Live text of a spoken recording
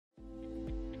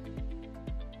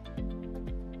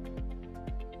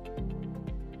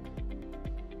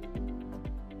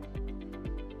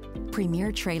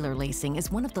Premier Trailer Leasing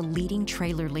is one of the leading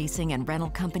trailer leasing and rental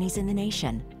companies in the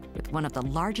nation, with one of the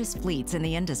largest fleets in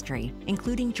the industry,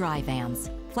 including dry vans,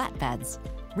 flatbeds,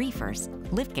 reefers,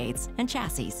 liftgates, and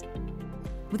chassis.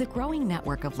 With a growing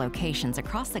network of locations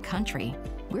across the country,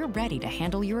 we're ready to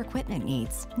handle your equipment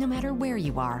needs, no matter where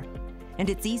you are. And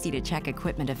it's easy to check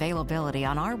equipment availability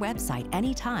on our website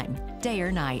anytime, day or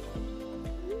night.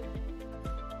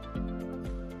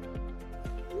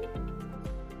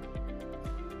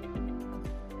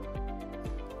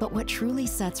 But what truly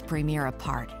sets Premier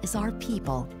apart is our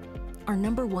people. Our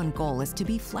 #1 goal is to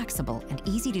be flexible and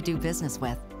easy to do business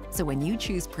with. So when you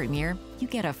choose Premier, you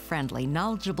get a friendly,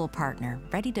 knowledgeable partner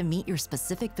ready to meet your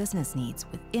specific business needs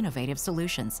with innovative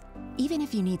solutions, even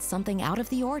if you need something out of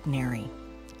the ordinary.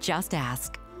 Just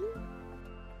ask.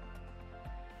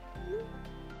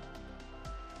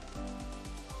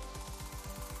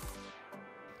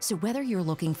 So whether you're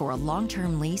looking for a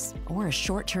long-term lease or a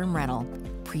short-term rental,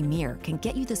 Premier can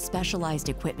get you the specialized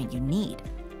equipment you need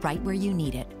right where you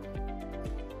need it.